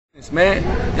Man,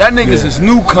 y'all niggas is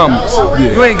newcomers.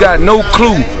 You ain't got no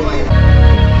clue. I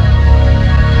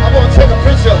want to take a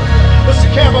picture. Mr.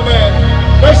 Cameraman,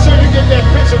 make sure you get that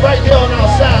picture right there on our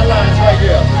sidelines right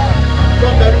there.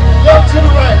 From the left to the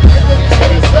right. Get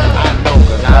the side. I know,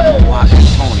 cause I'm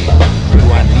Washingtonian. Do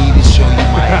I need to show you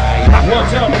my ID?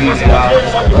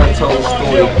 Untold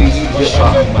story,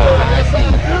 Hiphop, my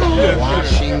ID.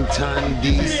 Washington,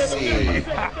 D.C.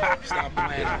 Stop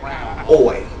playing around.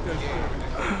 Boy.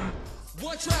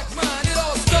 One track mind, it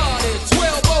all started.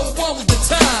 12:01 was the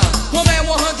time. One man,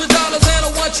 $100 and a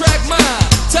one track mind.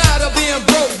 Tired of being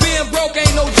broke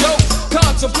ain't no joke.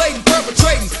 Contemplating,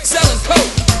 perpetrating, selling coke.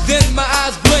 Then my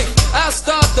eyes blink. I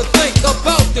start to think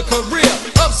about the career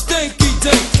of Stinky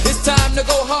Dink. It's time to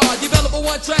go hard. Develop a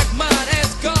one track mind.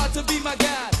 Ask God to be my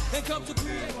guide and come to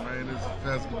create. Man, this is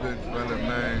Fesco Big Fella,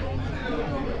 man.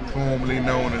 Formerly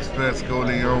known as Fesco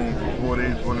Leon for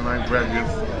 4849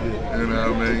 Records. You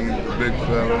know what I mean? Big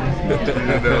fella.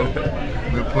 You know,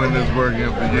 been putting this work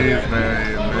in for years now.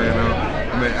 Man,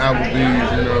 I'm at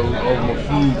Applebee's, you know, over my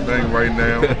food thing right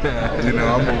now. You know,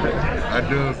 I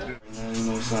do. You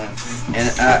know what I'm saying? And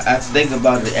I think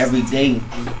about it every day.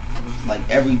 Like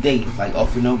every day, like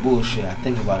off of no bullshit, I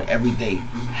think about it every day.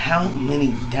 How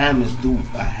many diamonds do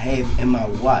I have in my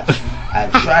watch? I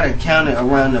try to count it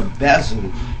around the bezel,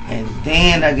 and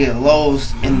then I get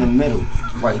lost in the middle,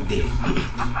 right there.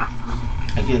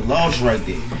 I get lost right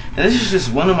there. And this is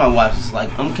just one of my watches. Like,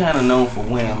 I'm kind of known for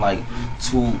wearing like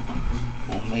 2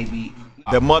 or maybe.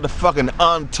 The motherfucking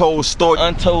untold story.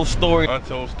 Untold story.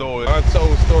 Untold story.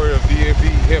 Untold story of D&B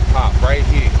hip-hop right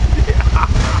here.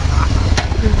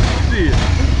 Shit.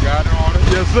 Got it on it?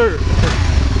 Yes, sir.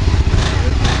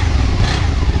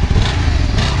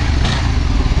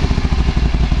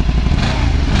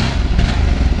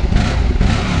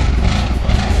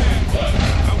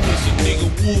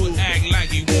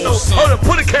 Hold up,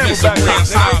 put a camera back on.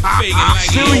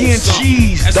 Chili and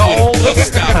cheese, dog.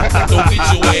 Don't get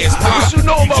your ass popped. What you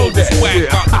know about that?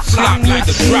 Flop like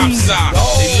a drop side.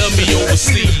 They love me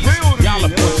overseas. Y'all a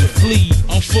bunch of fleas.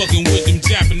 I'm fucking with them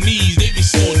Japanese. They be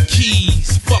sorting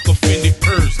keys. Fuck a Fendi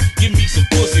purse. Give me some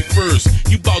pussy first.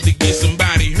 You bout to get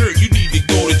somebody hurt. You need to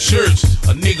go to church.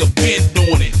 A nigga bent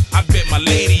on it. I bet my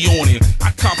lady on it.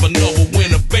 I cop another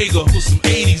Winnebago. Put some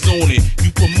 80s on it.